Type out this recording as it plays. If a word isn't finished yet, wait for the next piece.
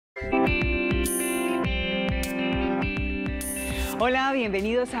Hola,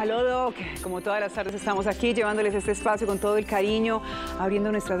 bienvenidos a Lodoc. Como todas las tardes estamos aquí llevándoles este espacio con todo el cariño,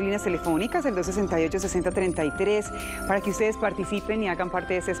 abriendo nuestras líneas telefónicas, el 268-6033, para que ustedes participen y hagan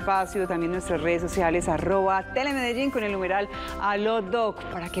parte de este espacio. También nuestras redes sociales, @Telemedellín con el numeral Lodoc,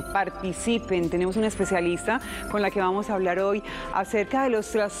 para que participen. Tenemos una especialista con la que vamos a hablar hoy acerca de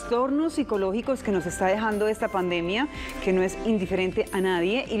los trastornos psicológicos que nos está dejando esta pandemia, que no es indiferente a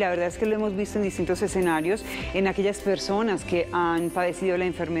nadie, y la verdad es que lo hemos visto en distintos escenarios, en aquellas personas que han padecido la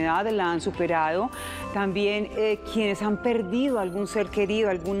enfermedad, la han superado, también quienes han perdido algún ser querido,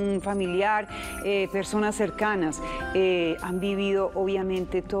 algún familiar, personas cercanas, han vivido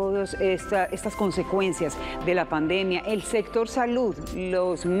obviamente todas estas consecuencias de la pandemia. El sector salud,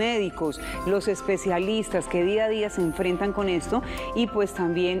 los médicos, los especialistas que día a día se enfrentan con esto, y pues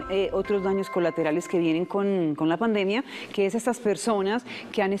también otros daños colaterales que vienen con la pandemia, que es estas personas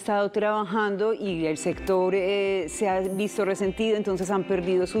que han estado trabajando y el sector se ha visto resentido, entonces han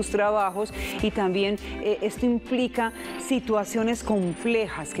perdido sus trabajos, y también esto implica situaciones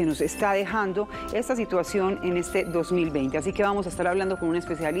complejas que nos está dejando esta situación en este 2020. Así que vamos a estar hablando con una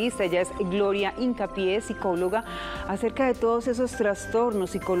especialista. Ella es Gloria Hincapié, psicóloga, acerca de todos esos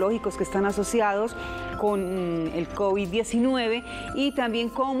trastornos psicológicos que están asociados con el COVID-19 y también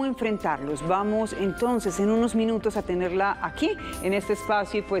cómo enfrentarlos. Vamos entonces en unos minutos a tenerla aquí en este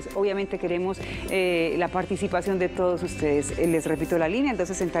espacio, y pues obviamente queremos la participación de todos ustedes. Les repito la línea, el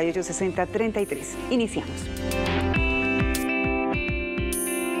 268-6033. Iniciamos.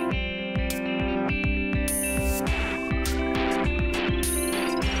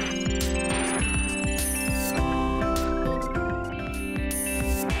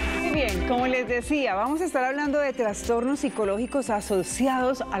 Muy bien, como les decía, vamos a estar hablando de trastornos psicológicos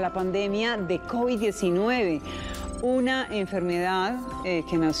asociados a la pandemia de COVID-19. Una enfermedad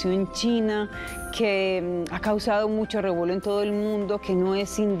que nació en China, que ha causado mucho revuelo en todo el mundo, que no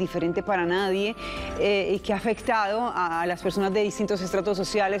es indiferente para nadie, y que ha afectado a las personas de distintos estratos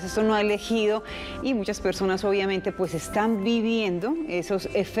sociales. Esto no ha elegido, y muchas personas obviamente pues están viviendo esos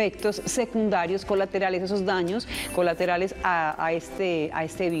efectos secundarios, colaterales, esos daños colaterales a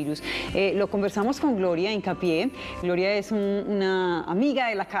este virus. Lo conversamos con Gloria Hincapié. Gloria es una amiga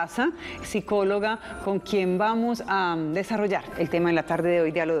de la casa, psicóloga, con quien vamos a desarrollar el tema en la tarde de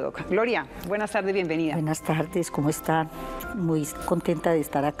hoy de Lodoc. Gloria, buenas tardes, bienvenida. Buenas tardes, ¿cómo están? Muy contenta de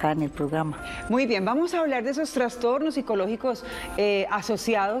estar acá en el programa. Muy bien, vamos a hablar de esos trastornos psicológicos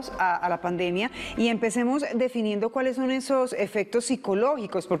asociados a la pandemia, y empecemos definiendo cuáles son esos efectos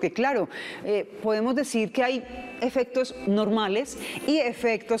psicológicos, porque claro, podemos decir que hay efectos normales y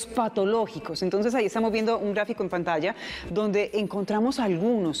efectos patológicos. Entonces ahí estamos viendo un gráfico en pantalla donde encontramos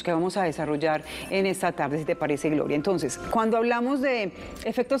algunos que vamos a desarrollar en esta tarde, si te parece, Gloria. Entonces, cuando hablamos de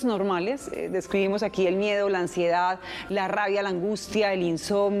efectos normales, describimos aquí el miedo, la ansiedad, la rabia, la angustia, el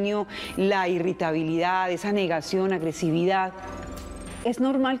insomnio, la irritabilidad, esa negación, agresividad. Es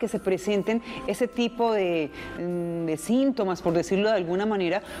normal que se presenten ese tipo de síntomas, por decirlo de alguna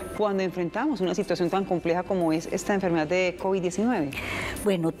manera, cuando enfrentamos una situación tan compleja como es esta enfermedad de COVID-19.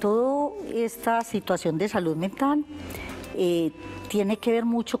 Bueno, toda esta situación de salud mental tiene que ver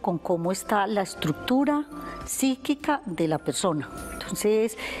mucho con cómo está la estructura psíquica de la persona.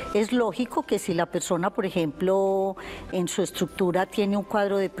 Entonces, es lógico que si la persona, por ejemplo, en su estructura tiene un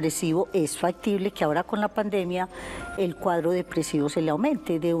cuadro depresivo, es factible que ahora con la pandemia el cuadro depresivo se le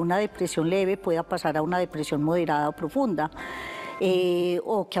aumente. De una depresión leve pueda pasar a una depresión moderada o profunda.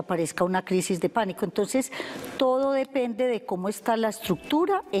 O que aparezca una crisis de pánico. Entonces, todo depende de cómo está la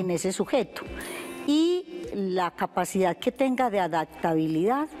estructura en ese sujeto y la capacidad que tenga de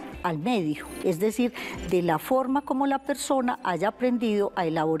adaptabilidad al medio, es decir, de la forma como la persona haya aprendido a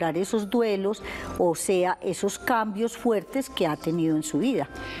elaborar esos duelos, o sea, esos cambios fuertes que ha tenido en su vida.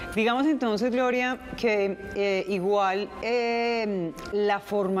 Digamos entonces, Gloria, que igual la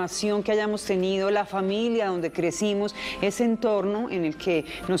formación que hayamos tenido, la familia donde crecimos, ese entorno en el que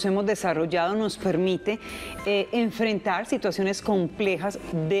nos hemos desarrollado nos permite enfrentar situaciones complejas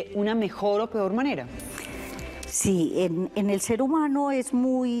de una mejor o peor manera. Sí, en el ser humano es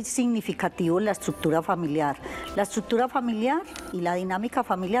muy significativo la estructura familiar. La estructura familiar y la dinámica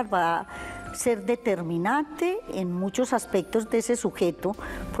familiar va a ser determinante en muchos aspectos de ese sujeto,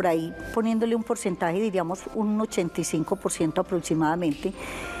 por ahí poniéndole un porcentaje, diríamos un 85% aproximadamente,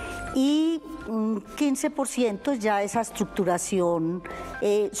 y un 15% ya esa estructuración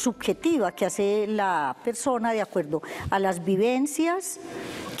subjetiva que hace la persona de acuerdo a las vivencias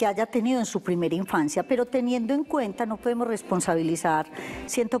que haya tenido en su primera infancia, pero teniendo en cuenta, no podemos responsabilizar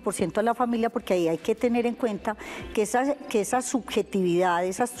 100% a la familia, porque ahí hay que tener en cuenta que esa subjetividad,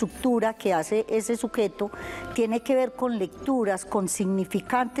 esa estructura que hace ese sujeto, tiene que ver con lecturas, con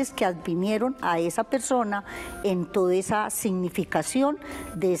significantes que advinieron a esa persona en toda esa significación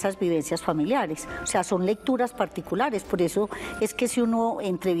de esas vivencias familiares. O sea, son lecturas particulares, por eso es que si uno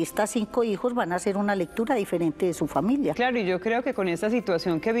entrevista a 5 hijos, van a hacer una lectura diferente de su familia. Claro, y yo creo que con esta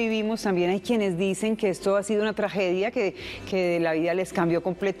situación que vivimos también hay quienes dicen que esto ha sido una tragedia, que la vida les cambió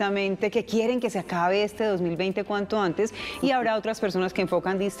completamente, que quieren que se acabe este 2020 cuanto antes, y habrá otras personas que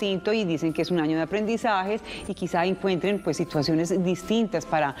enfocan distinto y dicen que es un año de aprendizajes y quizá encuentren pues situaciones distintas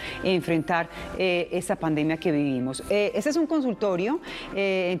para enfrentar esta pandemia que vivimos. Este es un consultorio,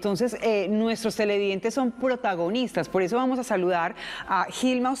 entonces nuestros televidentes son protagonistas, por eso vamos a saludar a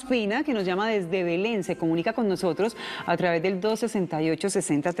Gilma Ospina, que nos llama desde Belén, se comunica con nosotros a través del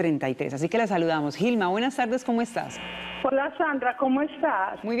 268-6033. Así que la saludamos. Gilma, buenas tardes, ¿cómo estás? Hola Sandra, ¿cómo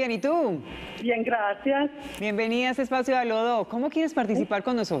estás? Muy bien, ¿y tú? Bien, gracias. Bienvenida a este espacio de Lodo. ¿Cómo quieres participar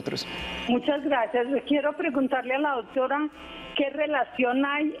con nosotros? Muchas gracias. Quiero preguntarle a la doctora qué relación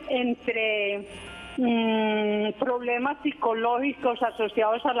hay entre problemas psicológicos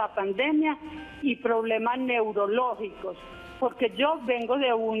asociados a la pandemia y problemas neurológicos. Porque yo vengo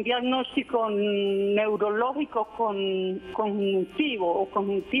de un diagnóstico neurológico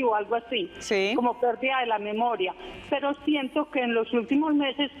cognitivo, algo así, sí, como pérdida de la memoria. Pero siento que en los últimos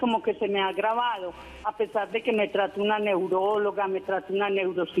meses como que se me ha agravado, a pesar de que me trata una neuróloga, me trata una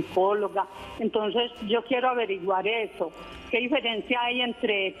neuropsicóloga. Entonces yo quiero averiguar eso. ¿Qué diferencia hay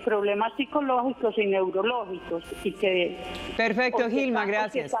entre problemas psicológicos y neurológicos? Perfecto, Gilma,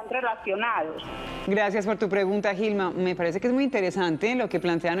 gracias. Que están relacionados. Gracias por tu pregunta, Gilma. Me parece que es muy interesante lo que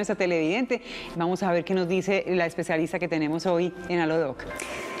plantea nuestra televidente. Vamos a ver qué nos dice la especialista que tenemos hoy en Alodoc.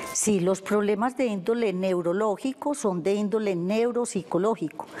 Sí, los problemas de índole neurológico son de índole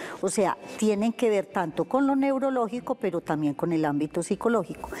neuropsicológico, o sea, tienen que ver tanto con lo neurológico, pero también con el ámbito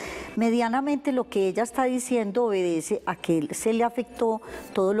psicológico. Medianamente lo que ella está diciendo obedece a que se le afectó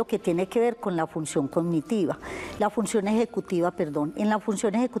todo lo que tiene que ver con la función cognitiva, la función ejecutiva, perdón. En la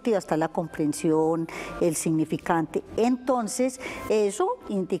función ejecutiva está la comprensión, el significante. Entonces, eso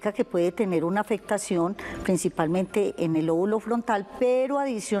indica que puede tener una afectación principalmente en el lóbulo frontal, pero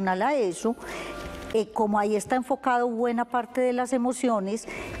adicional a eso, como ahí está enfocado buena parte de las emociones,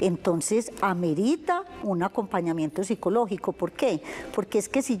 entonces amerita un acompañamiento psicológico. ¿Por qué? Porque es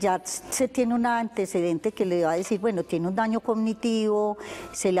que si ya se tiene un antecedente que le va a decir, bueno, tiene un daño cognitivo,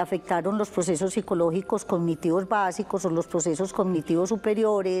 se le afectaron los procesos psicológicos cognitivos básicos o los procesos cognitivos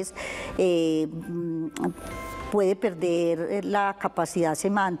superiores, puede perder la capacidad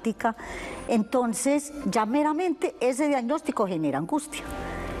semántica, entonces ya meramente ese diagnóstico genera angustia.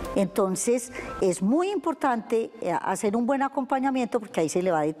 Entonces es muy importante hacer un buen acompañamiento, porque ahí se le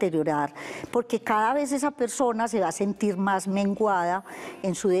va a deteriorar, porque cada vez esa persona se va a sentir más menguada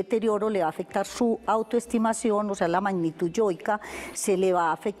en su deterioro, le va a afectar su autoestimación, o sea, la magnitud yoica, se le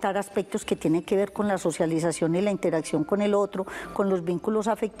va a afectar aspectos que tienen que ver con la socialización y la interacción con el otro, con los vínculos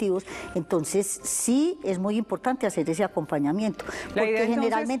afectivos. Entonces sí es muy importante hacer ese acompañamiento, porque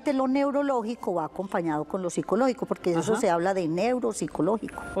generalmente lo neurológico va acompañado con lo psicológico, porque eso se habla de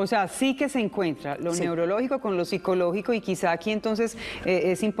neuropsicológico. O sea, sí que se encuentra lo neurológico con lo psicológico, y quizá aquí entonces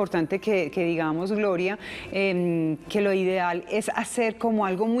es importante que digamos, Gloria, que lo ideal es hacer como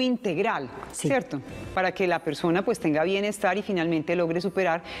algo muy integral, ¿cierto? Para que la persona pues tenga bienestar y finalmente logre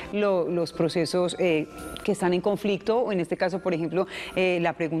superar los procesos que están en conflicto, o en este caso, por ejemplo,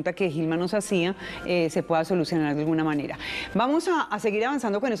 la pregunta que Gilma nos hacía, se pueda solucionar de alguna manera. Vamos a seguir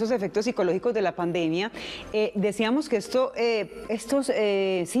avanzando con esos efectos psicológicos de la pandemia. Decíamos que estos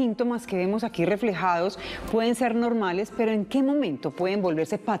síntomas que vemos aquí reflejados pueden ser normales, pero ¿en qué momento pueden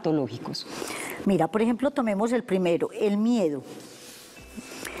volverse patológicos? Mira, por ejemplo, tomemos el primero, el miedo.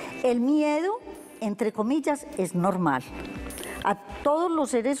 El miedo, entre comillas, es normal. A todos los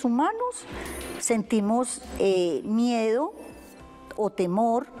seres humanos sentimos miedo o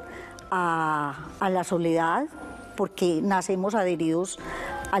temor a la soledad, porque nacemos adheridos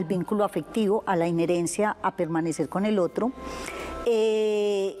al vínculo afectivo, a la inherencia a permanecer con el otro.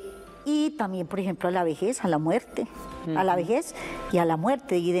 Y también, por ejemplo, a la vejez, a la muerte, a la vejez y a la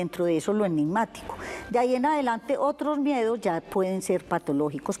muerte, y dentro de eso lo enigmático. De ahí en adelante otros miedos ya pueden ser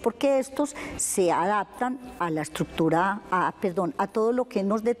patológicos, porque estos se adaptan a la estructura, a todo lo que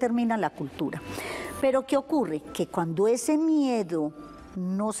nos determina la cultura. Pero ¿qué ocurre? Que cuando ese miedo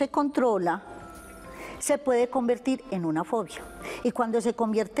no se controla, se puede convertir en una fobia. Y cuando se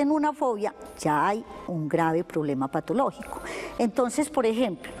convierte en una fobia, ya hay un grave problema patológico. Entonces, por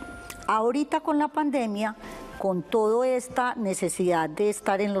ejemplo, ahorita con la pandemia, con toda esta necesidad de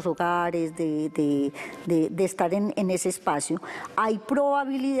estar en los hogares, de estar en ese espacio, hay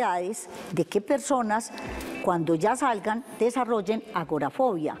probabilidades de que personas, cuando ya salgan, desarrollen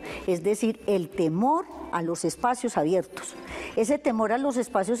agorafobia, es decir, el temor a los espacios abiertos. Ese temor a los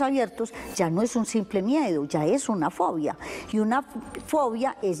espacios abiertos ya no es un simple miedo, ya es una fobia. Y una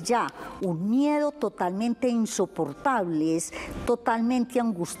fobia es ya un miedo totalmente insoportable, es totalmente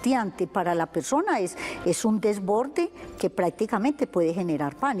angustiante para la persona, es un desborde que prácticamente puede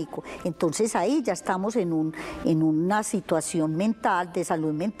generar pánico. Entonces ahí ya estamos en una situación mental, de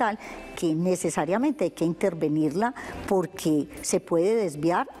salud mental, que necesariamente hay que intervenirla porque se puede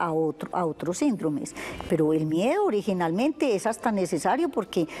desviar a otros síndromes. Pero el miedo originalmente es hasta necesario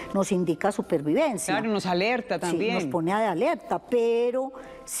porque nos indica supervivencia. Claro, nos alerta también. Sí, nos pone de alerta, pero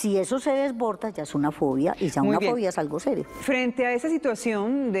si eso se desborda ya es una fobia y ya Muy una bien. fobia es algo serio. Frente a esa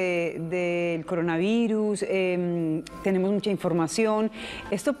situación del coronavirus, tenemos mucha información.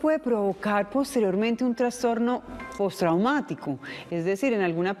 Esto puede provocar posteriormente un trastorno postraumático, es decir, en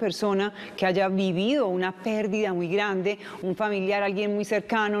alguna persona que haya vivido una pérdida muy grande, un familiar, alguien muy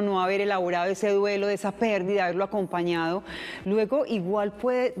cercano, no haber elaborado ese duelo de esa pérdida, haberlo acompañado, luego igual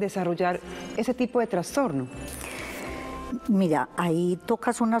puede desarrollar ese tipo de trastorno. Mira, ahí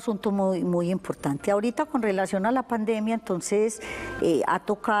tocas un asunto muy importante. Ahorita con relación a la pandemia, entonces ha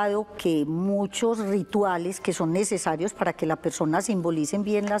tocado que muchos rituales que son necesarios para que la persona simbolicen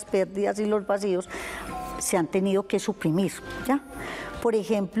bien las pérdidas y los vacíos se han tenido que suprimir, ¿ya? Por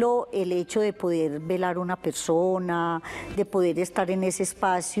ejemplo, el hecho de poder velar a una persona, de poder estar en ese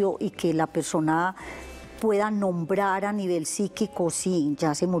espacio y que la persona pueda nombrar a nivel psíquico si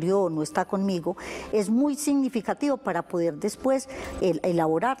ya se murió o no está conmigo, es muy significativo para poder después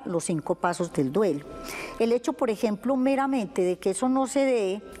elaborar los 5 pasos del duelo. El hecho, por ejemplo, meramente de que eso no se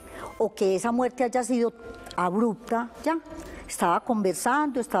dé o que esa muerte haya sido abrupta, ya. Estaba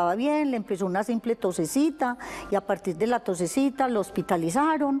conversando, estaba bien, le empezó una simple tosecita y a partir de la tosecita lo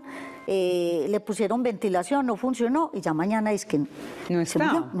hospitalizaron, le pusieron ventilación, no funcionó y ya mañana es que no está.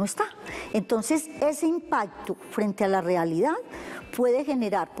 Murió, no está. Entonces ese impacto frente a la realidad puede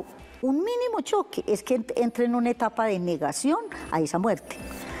generar un mínimo choque, es que entre en una etapa de negación a esa muerte.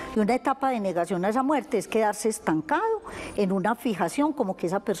 Y una etapa de negación a esa muerte es quedarse estancado en una fijación como que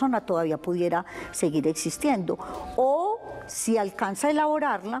esa persona todavía pudiera seguir existiendo. O si alcanza a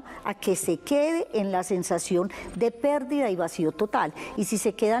elaborarla, a que se quede en la sensación de pérdida y vacío total. Y si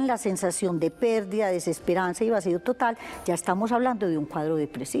se queda en la sensación de pérdida, desesperanza y vacío total, ya estamos hablando de un cuadro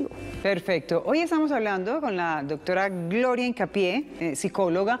depresivo. Perfecto. Hoy estamos hablando con la doctora Gloria Hincapié,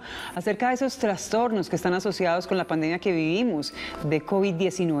 psicóloga, acerca de esos trastornos que están asociados con la pandemia que vivimos de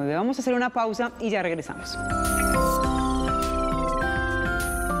COVID-19. Vamos a hacer una pausa y ya regresamos.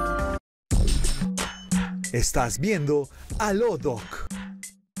 Estás viendo Aló Doc.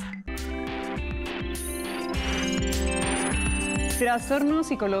 Trastornos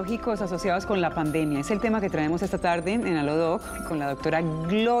psicológicos asociados con la pandemia. Es el tema que traemos esta tarde en Aló Doc con la doctora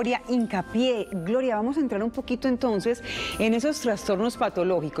Gloria Hincapié. Gloria, vamos a entrar un poquito entonces en esos trastornos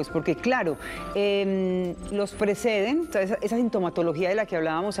patológicos, porque claro, los preceden, esa sintomatología de la que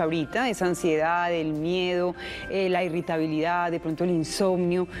hablábamos ahorita, esa ansiedad, el miedo, la irritabilidad, de pronto el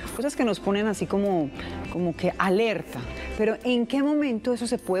insomnio, cosas que nos ponen así como que alerta. Pero ¿en qué momento eso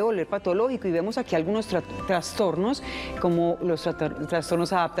se puede volver patológico? Y vemos aquí algunos trastornos como los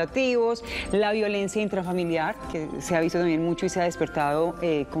trastornos adaptativos, la violencia intrafamiliar, que se ha visto también mucho y se ha despertado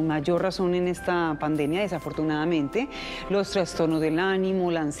con mayor razón en esta pandemia, desafortunadamente, los trastornos del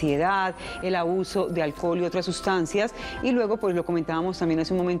ánimo, la ansiedad, el abuso de alcohol y otras sustancias, y luego, pues lo comentábamos también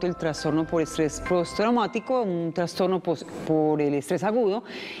hace un momento, el trastorno por estrés postraumático, un trastorno por el estrés agudo,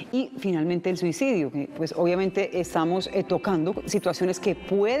 y finalmente el suicidio, que pues obviamente estamos tocando situaciones que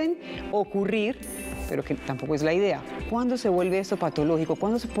pueden ocurrir, pero que tampoco es la idea. ¿Cuándo se vuelve esto patológico?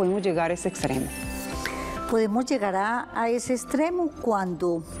 ¿Cuándo podemos llegar a ese extremo? Podemos llegar a ese extremo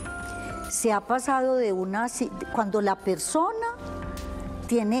cuando se ha pasado cuando la persona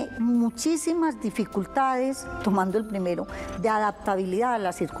tiene muchísimas dificultades, tomando el primero, de adaptabilidad a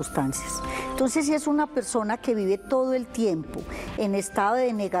las circunstancias. Entonces, si es una persona que vive todo el tiempo en estado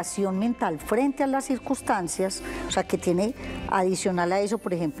de negación mental frente a las circunstancias, o sea, que tiene adicional a eso,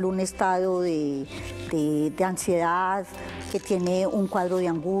 por ejemplo, un estado de ansiedad, que tiene un cuadro de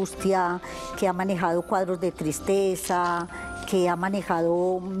angustia, que ha manejado cuadros de tristeza, que ha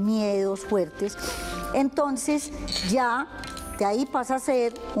manejado miedos fuertes, entonces ya De ahí pasa a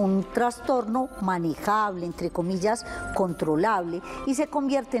ser un trastorno manejable, entre comillas, controlable, y se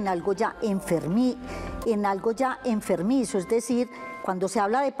convierte en algo ya enfermizo, es decir, cuando se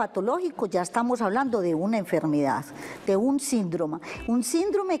habla de patológico ya estamos hablando de una enfermedad, de un síndrome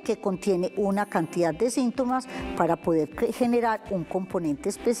que contiene una cantidad de síntomas para poder generar un componente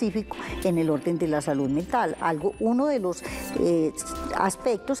específico en el orden de la salud mental, uno de los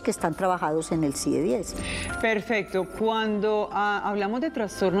aspectos que están trabajados en el CIE-10. Perfecto. Cuando hablamos de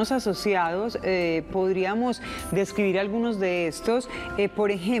trastornos asociados, podríamos describir algunos de estos.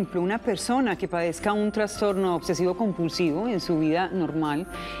 Por ejemplo, una persona que padezca un trastorno obsesivo compulsivo en su vida normal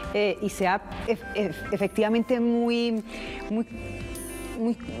y sea efectivamente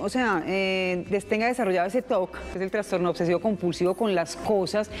tenga desarrollado ese TOC, que es el trastorno obsesivo compulsivo con las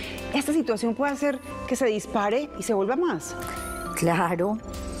cosas, esta situación puede hacer que se dispare y se vuelva más. Claro,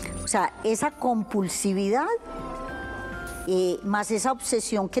 o sea, esa compulsividad más esa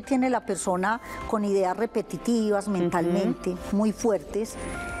obsesión que tiene la persona con ideas repetitivas mentalmente, muy fuertes,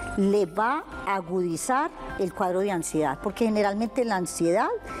 le va a agudizar el cuadro de ansiedad, porque generalmente la ansiedad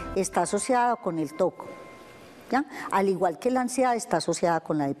está asociada con el TOC, ¿ya? Al igual que la ansiedad está asociada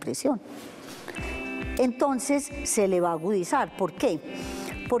con la depresión. Entonces se le va a agudizar. ¿Por qué?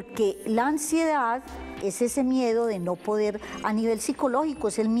 Porque la ansiedad es ese miedo de no poder, a nivel psicológico,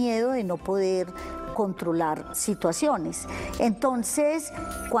 es el miedo de no poder controlar situaciones. Entonces,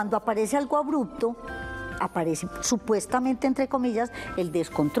 cuando aparece algo abrupto, aparece supuestamente, entre comillas, el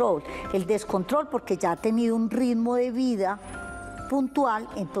descontrol. El descontrol porque ya ha tenido un ritmo de vida puntual,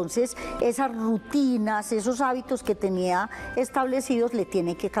 entonces esas rutinas, esos hábitos que tenía establecidos le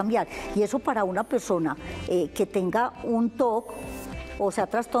tienen que cambiar. Y eso para una persona que tenga un TOC, o sea,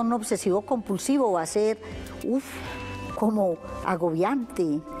 trastorno obsesivo compulsivo, va a ser, como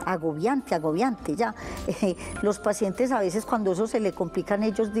agobiante, ya. Los pacientes a veces cuando eso se le complican,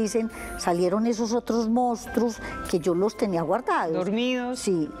 ellos dicen, salieron esos otros monstruos que yo los tenía guardados. ¿Dormidos?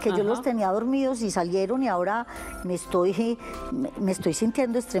 Sí, que yo los tenía dormidos y salieron y ahora me estoy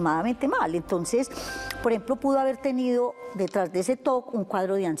sintiendo extremadamente mal. Entonces, por ejemplo, pudo haber tenido detrás de ese TOC un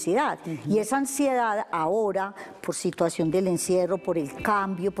cuadro de ansiedad. Y esa ansiedad ahora, por situación del encierro, por el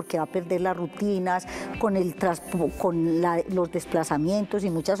cambio, porque va a perder las rutinas, con los desplazamientos y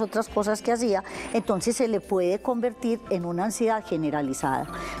muchas otras cosas que hacía, entonces se le puede convertir en una ansiedad generalizada.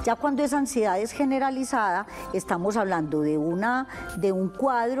 Ya cuando esa ansiedad es generalizada, estamos hablando de un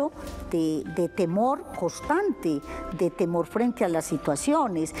cuadro de temor constante, de temor frente a las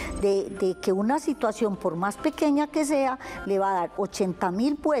situaciones, de que una situación, por más pequeña que sea, le va a dar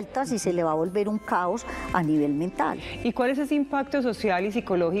 80.000 vueltas y se le va a volver un caos a nivel mental. ¿Y cuál es ese impacto social y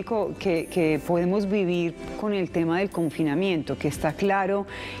psicológico que podemos vivir con el tema del confinamiento? Que está claro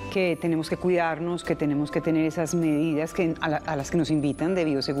que tenemos que cuidarnos, que tenemos que tener esas medidas a las que nos invitan de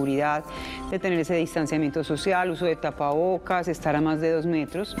bioseguridad, de tener ese distanciamiento social, uso de tapabocas, estar a más de 2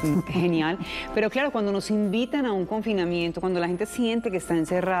 metros, genial. Pero claro, cuando nos invitan a un confinamiento, cuando la gente siente que está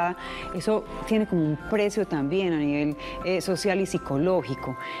encerrada, eso tiene como un precio también a nivel social y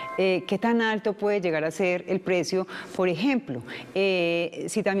psicológico. ¿Qué tan alto puede llegar a ser el precio? Por ejemplo,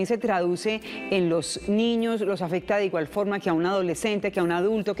 si también se traduce en los niños, los afecta de igual forma que a un adolescente, que a un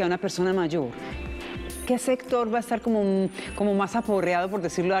adulto, que a una persona mayor. ¿Qué sector va a estar como más aporreado, por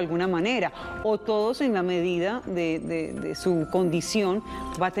decirlo de alguna manera? ¿O todos, en la medida de su condición,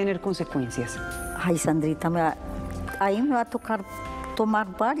 va a tener consecuencias? Ay, Sandrita, ahí me va a tocar tomar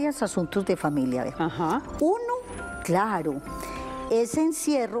varios asuntos de familia. Ajá. Uno, claro, ese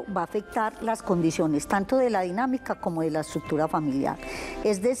encierro va a afectar las condiciones tanto de la dinámica como de la estructura familiar.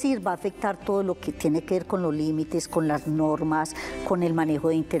 Es decir, va a afectar todo lo que tiene que ver con los límites, con las normas, con el manejo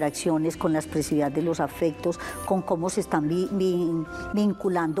de interacciones, con la expresividad de los afectos, con cómo se están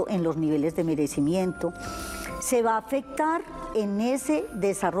vinculando en los niveles de merecimiento. Se va a afectar en ese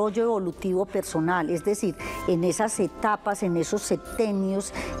desarrollo evolutivo personal, es decir, en esas etapas, en esos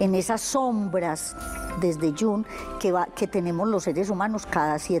septenios, en esas sombras desde Jung que tenemos los seres humanos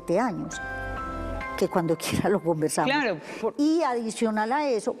cada 7 años, que cuando quiera lo conversamos. Claro. Y adicional a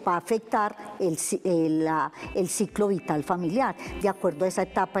eso va a afectar el ciclo vital familiar, de acuerdo a esa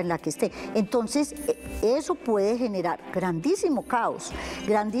etapa en la que esté. Entonces, eso puede generar grandísimo caos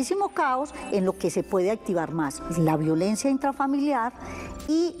en lo que se puede activar más, la violencia intrafamiliar,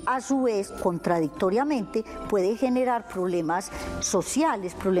 y a su vez, contradictoriamente, puede generar problemas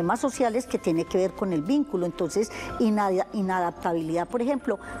sociales que tienen que ver con el vínculo. Entonces, inadaptabilidad, por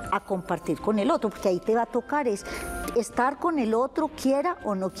ejemplo, a compartir con el otro, porque ahí te va a tocar es estar con el otro, quiera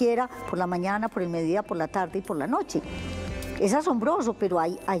o no quiera, por la mañana, por el mediodía, por la tarde y por la noche. Es asombroso, pero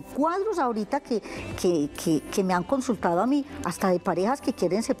hay cuadros ahorita que me han consultado a mí, hasta de parejas que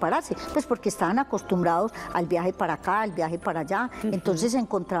quieren separarse, pues porque estaban acostumbrados al viaje para acá, al viaje para allá, entonces se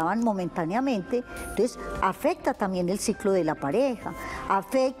encontraban momentáneamente. Entonces afecta también el ciclo de la pareja,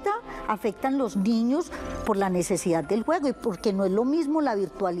 afectan los niños por la necesidad del juego y porque no es lo mismo la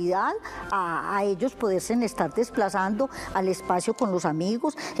virtualidad a ellos poderse estar desplazando al espacio con los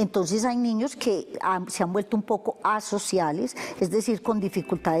amigos. Entonces hay niños que se han vuelto un poco asociales, es decir, con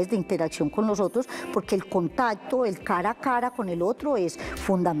dificultades de interacción con los otros, porque el contacto, el cara a cara con el otro es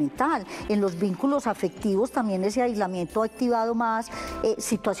fundamental. En los vínculos afectivos también ese aislamiento ha activado más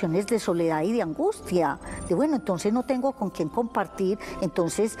situaciones de soledad y de angustia, de bueno, entonces no tengo con quién compartir,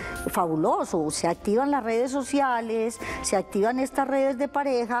 entonces fabuloso, se activan las redes sociales, se activan estas redes de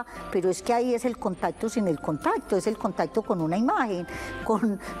pareja, pero es que ahí es el contacto sin el contacto, es el contacto con una imagen,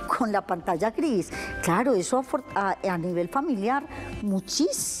 con la pantalla gris. Claro, eso a nivel familiar,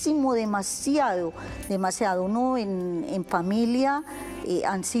 muchísimo, demasiado. Uno en familia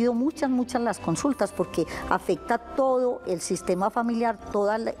han sido muchas las consultas porque afecta todo el sistema familiar,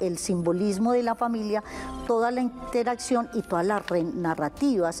 todo el simbolismo de la familia, toda la interacción y todas las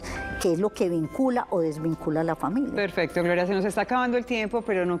narrativas, que es lo que vincula o desvincula a la familia. Perfecto, Gloria, se nos está acabando el tiempo,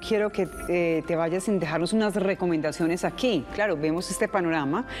 pero no quiero que te vayas sin dejarnos unas recomendaciones aquí. Claro, vemos este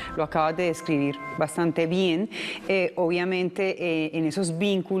panorama, lo acabas de describir bastante bien. Obviamente, en esos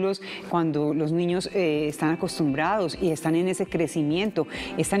vínculos, cuando los niños están acostumbrados y están en ese crecimiento,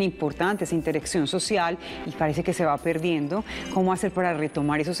 es tan importante esa interacción social y parece que se va perdiendo. ¿Cómo hacer para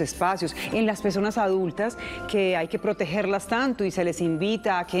retomar esos espacios? En las personas adultas, que hay que protegerlas tanto y se les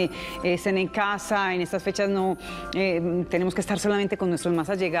invita a que estén en casa, en estas fechas no tenemos que estar solamente con nuestros más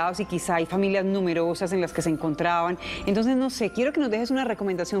allegados y quizá hay familias numerosas en las que se encontraban. Entonces, no sé, quiero que nos dejes una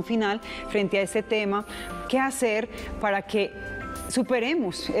recomendación final frente a este tema. ¿Qué hacer para que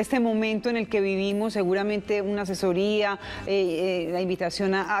superemos este momento en el que vivimos? Seguramente una asesoría, la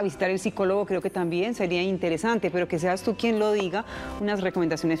invitación a visitar el psicólogo creo que también sería interesante, pero que seas tú quien lo diga, unas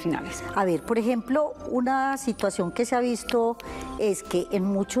recomendaciones finales. A ver, por ejemplo, una situación que se ha visto es que en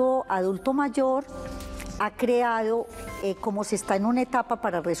mucho adulto mayor ha creado, como se está en una etapa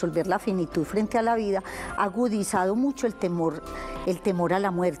para resolver la finitud frente a la vida, ha agudizado mucho el temor a la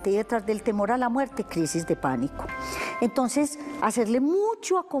muerte, y detrás del temor a la muerte, crisis de pánico. Entonces, hacerle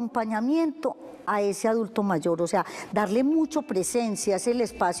mucho acompañamiento a ese adulto mayor, o sea, darle mucho presencia, es el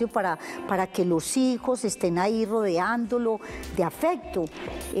espacio para que los hijos estén ahí rodeándolo de afecto.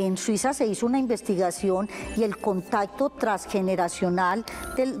 En Suiza se hizo una investigación y el contacto transgeneracional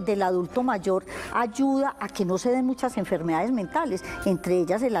del adulto mayor ayuda a que no se den muchas enfermedades mentales, entre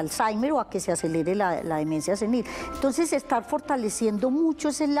ellas el Alzheimer, o a que se acelere la demencia senil. Entonces, estar fortaleciendo mucho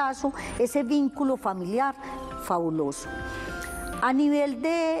ese lazo, ese vínculo familiar, fabuloso. A nivel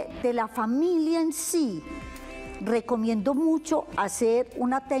de la familia en sí, recomiendo mucho hacer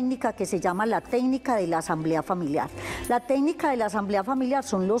una técnica que se llama la técnica de la asamblea familiar. La técnica de la asamblea familiar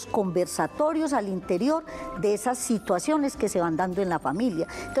son los conversatorios al interior de esas situaciones que se van dando en la familia.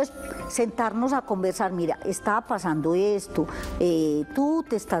 Entonces, sentarnos a conversar, mira, está pasando esto, tú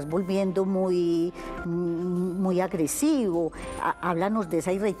te estás volviendo muy agresivo, háblanos de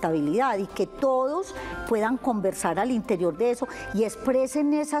esa irritabilidad, y que todos puedan conversar al interior de eso y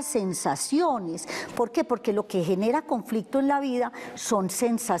expresen esas sensaciones. ¿Por qué? Porque lo que genera conflicto en la vida son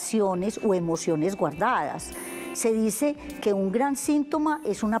sensaciones o emociones guardadas. Se dice que un gran síntoma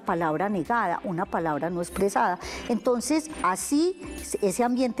es una palabra negada, una palabra no expresada. Entonces, así ese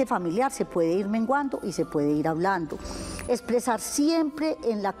ambiente familiar se puede ir menguando y se puede ir hablando. Expresar siempre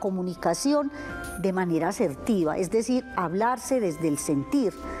en la comunicación de manera asertiva, es decir, hablarse desde el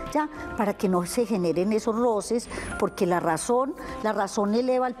sentir, ¿ya? Para que no se generen esos roces, porque la razón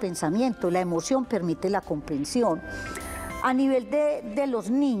eleva el pensamiento, la emoción permite la comprensión. A nivel de los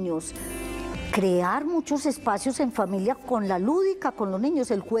niños, crear muchos espacios en familia con la lúdica, con los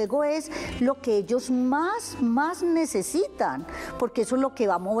niños. El juego es lo que ellos más necesitan, porque eso es lo que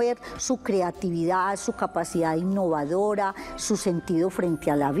va a mover su creatividad, su capacidad innovadora, su sentido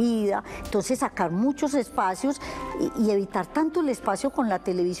frente a la vida. Entonces, sacar muchos espacios y evitar tanto el espacio con la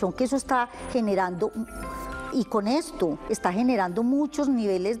televisión, que eso está generando... Y con esto está generando muchos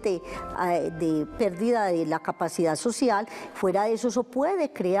niveles de pérdida de la capacidad social. Fuera de eso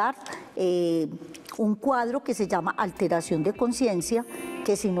puede crear un cuadro que se llama alteración de conciencia,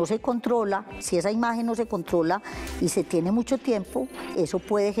 que si no se controla, si esa imagen no se controla y se tiene mucho tiempo, eso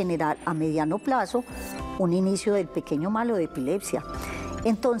puede generar a mediano plazo un inicio del pequeño mal o de epilepsia.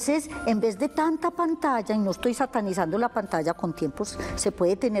 Entonces, en vez de tanta pantalla, y no estoy satanizando la pantalla, con tiempos se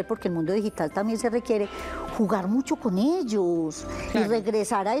puede tener porque el mundo digital también se requiere, jugar mucho con ellos y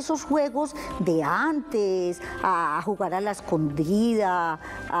regresar a esos juegos de antes, a jugar a la escondida,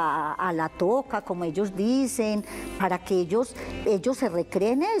 a la toca, como ellos dicen, para que ellos se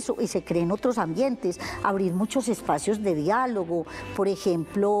recreen eso y se creen otros ambientes, abrir muchos espacios de diálogo, por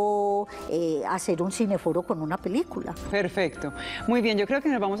ejemplo, hacer un cineforo con una película. Perfecto. Muy bien, yo creo que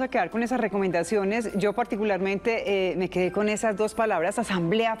nos vamos a quedar con esas recomendaciones. Yo particularmente me quedé con esas dos palabras,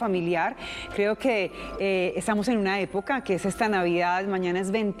 asamblea familiar. Creo que estamos en una época que es esta Navidad, mañana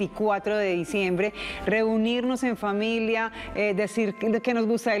es 24 de diciembre, reunirnos en familia, decir que nos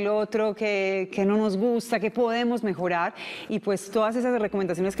gusta el otro, que no nos gusta, que podemos mejorar, y pues todas esas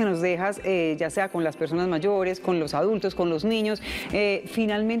recomendaciones que nos dejas, ya sea con las personas mayores, con los adultos, con los niños,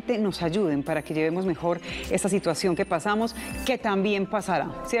 finalmente nos ayuden para que llevemos mejor esta situación que pasamos, que también pasará,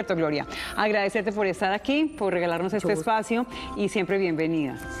 ¿cierto, Gloria? Agradecerte por estar aquí, por regalarnos este espacio y siempre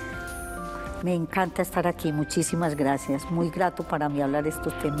bienvenida. Me encanta estar aquí, muchísimas gracias. Muy grato para mí hablar de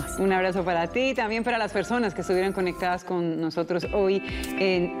estos temas. Un abrazo para ti y también para las personas que estuvieron conectadas con nosotros hoy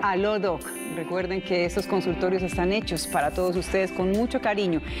en Aló Doc. Recuerden que estos consultorios están hechos para todos ustedes con mucho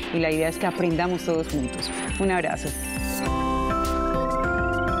cariño y la idea es que aprendamos todos juntos. Un abrazo.